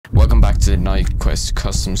a night quest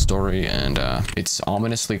custom story, and it's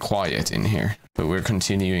ominously quiet in here. But we're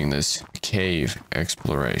continuing this cave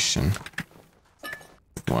exploration.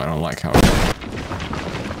 Well, I don't like how...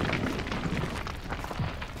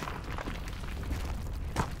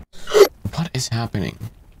 What is happening?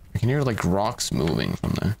 I can hear like rocks moving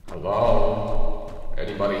from there. Hello?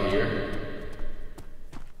 Anybody here?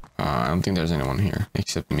 I don't think there's anyone here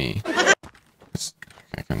except me.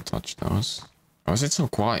 I can't touch those. Why is it so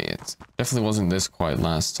quiet? Definitely wasn't this quiet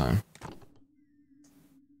last time.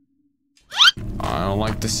 I don't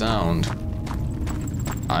like the sound.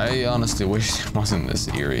 I honestly wish it wasn't this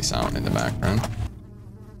eerie sound in the background.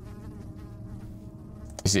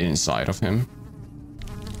 Is it inside of him?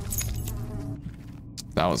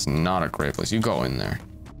 That was not a great place. You go in there.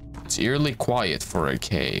 It's eerily quiet for a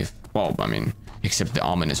cave. Well, I mean, except the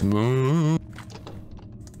ominous moo.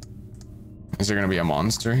 Is there gonna be a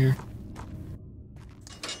monster here?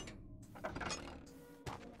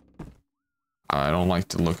 I don't like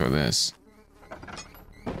the look of this.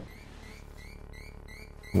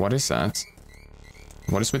 What is that?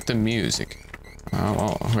 What is with the music? Oh,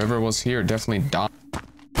 well, whoever was here definitely died.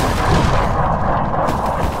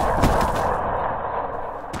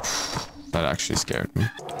 That actually scared me.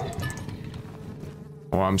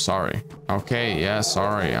 Oh, I'm sorry. Okay, yeah,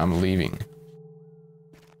 sorry, I'm leaving.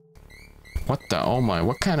 What the? Oh my,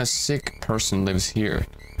 what kind of sick person lives here?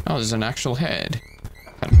 Oh, there's an actual head.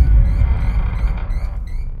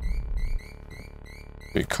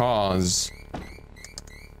 Because...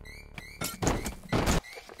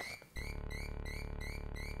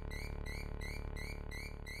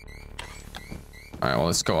 Alright, well,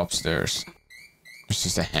 let's go upstairs. There's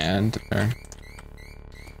just a hand there.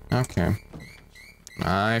 Okay.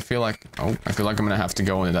 I feel like... Oh, I feel like I'm gonna have to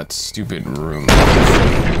go into that stupid room.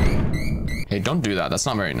 Hey, don't do that. That's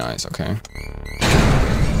not very nice, okay?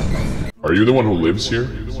 Are you the one who lives here?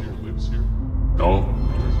 No?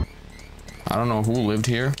 I don't know who lived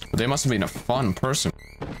here, but they must have been a fun person.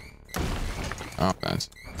 Oh, that's...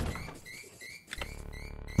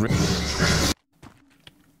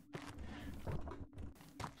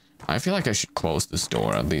 I feel like I should close this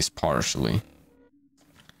door, at least partially.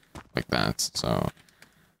 Like that, so...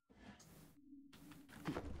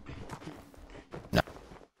 No.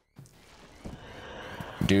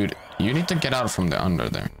 Dude, you need to get out from the under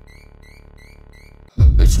there.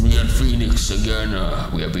 It's me and Phoenix again.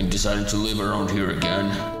 We have been deciding to live around here again.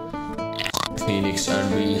 Phoenix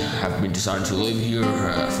and me have been deciding to live here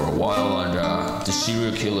for a while, and the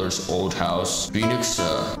serial killer's old house. Phoenix,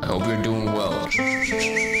 I hope you're doing well.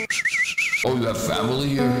 Oh, you have family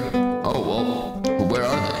here? Oh, well, where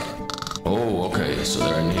are they? Oh, okay, so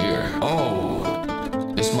they're in here.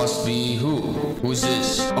 Oh, this must be who? Who's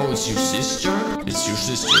this? Oh, it's your sister? It's your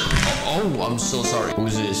sister. Oh, I'm so sorry.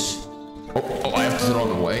 Who's this? Oh, I have to throw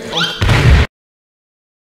them away. Oh.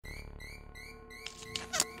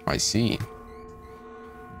 I see.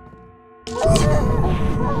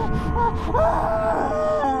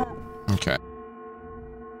 Okay.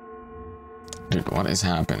 Dude, what is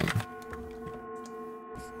happening?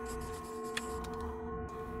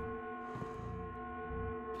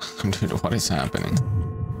 Dude, what is happening?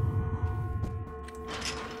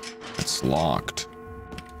 It's locked.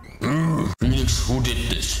 Phoenix, who did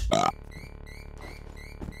this?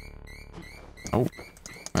 Oh,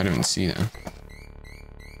 I didn't see that.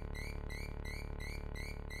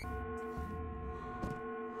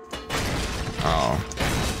 Oh.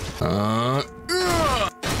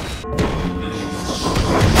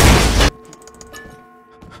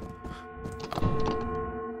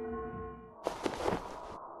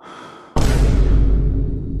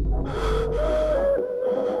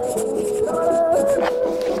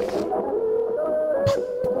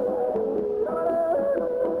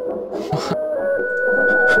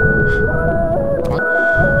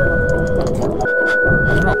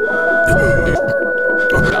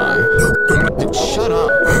 Shut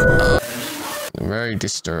up. Very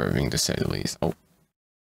disturbing to say the least. Oh.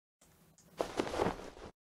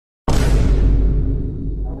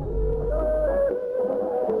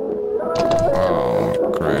 Oh,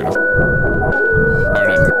 great.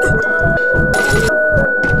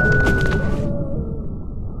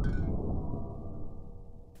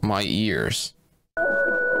 My ears.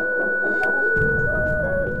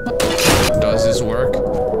 Does this work?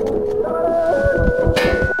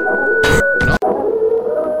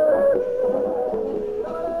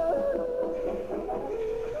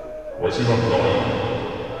 Where's he not going?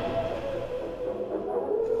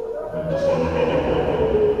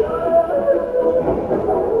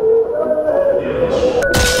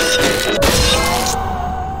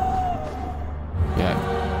 Yeah.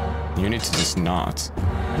 You need to just not.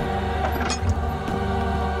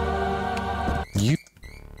 You...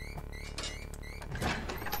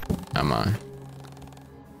 Am I?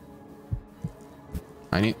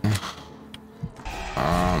 I need...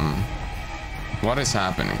 What is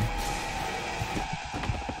happening?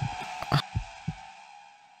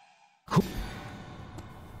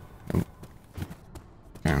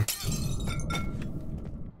 Okay.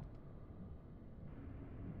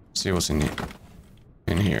 See what's in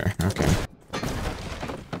here. Okay.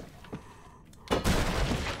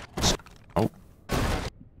 Oh.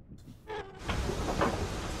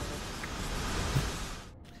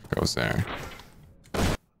 Goes there.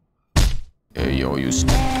 Hey, yo, you.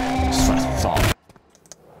 That's what I thought.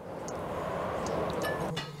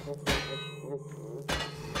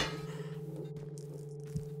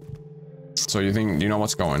 So you think you know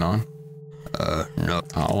what's going on? No.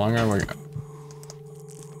 How long are we?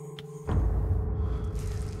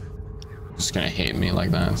 Just gonna hit me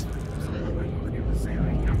like that?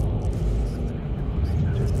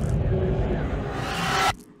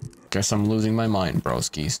 Guess I'm losing my mind,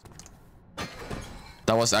 broskies.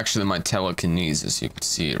 That was actually my telekinesis. You could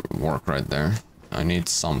see it work right there. I need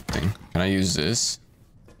something. Can I use this?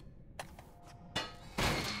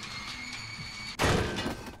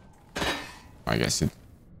 I guess it.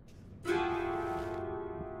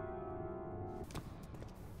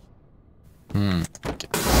 Okay.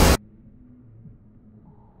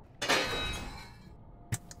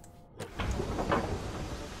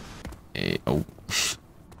 Hey, oh.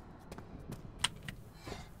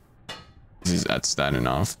 That's that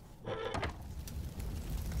enough.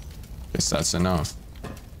 Guess that's enough.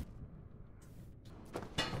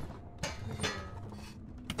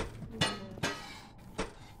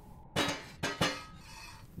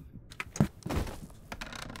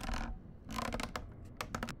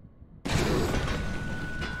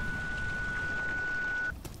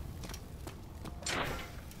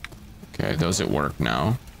 Okay, does it work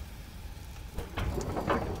now?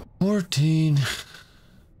 14.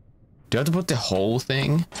 Do I have to put the whole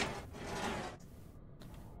thing?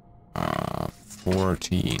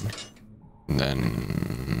 14. And then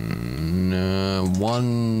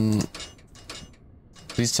 1.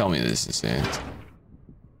 Please tell me this is it.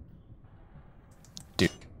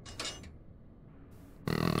 Dude.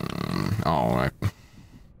 Oh, right.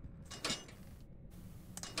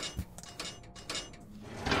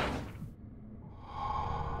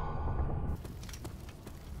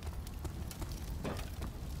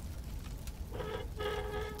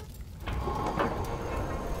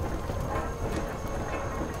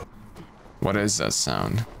 What is that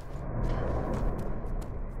sound?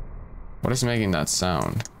 What is making that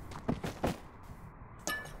sound?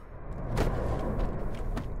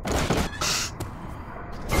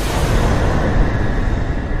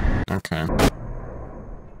 Okay.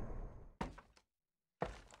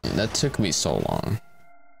 That took me so long.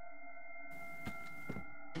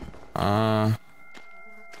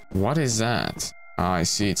 What is that? Ah, I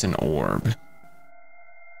see, it's an orb.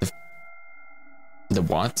 The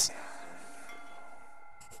what?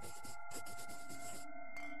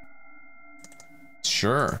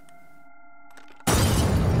 Sure.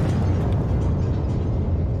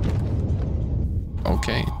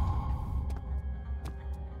 Okay.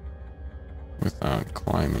 Without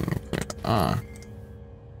climbing. Ah.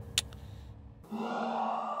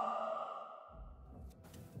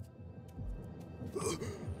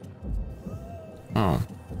 Oh.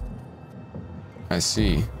 I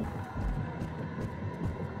see.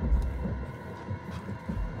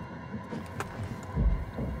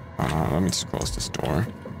 Let me just close this door.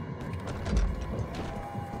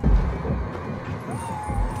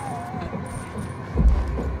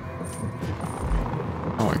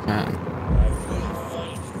 Oh, I can.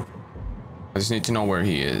 I just need to know where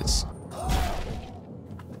he is.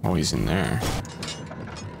 Oh, he's in there.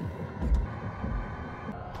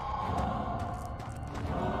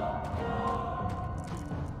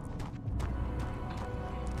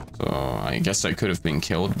 So I guess I could have been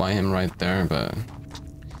killed by him right there, but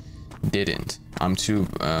didn't. I'm too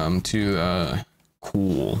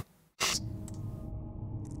cool.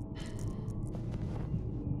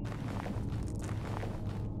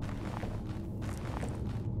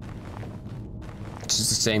 It's just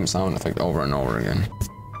the same sound effect over and over again.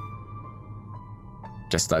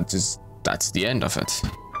 That's the end of it.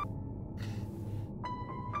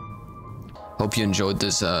 Hope you enjoyed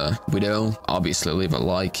this video. Obviously leave a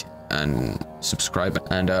like and subscribe,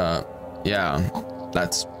 and yeah,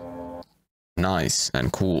 that's nice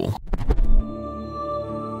and cool.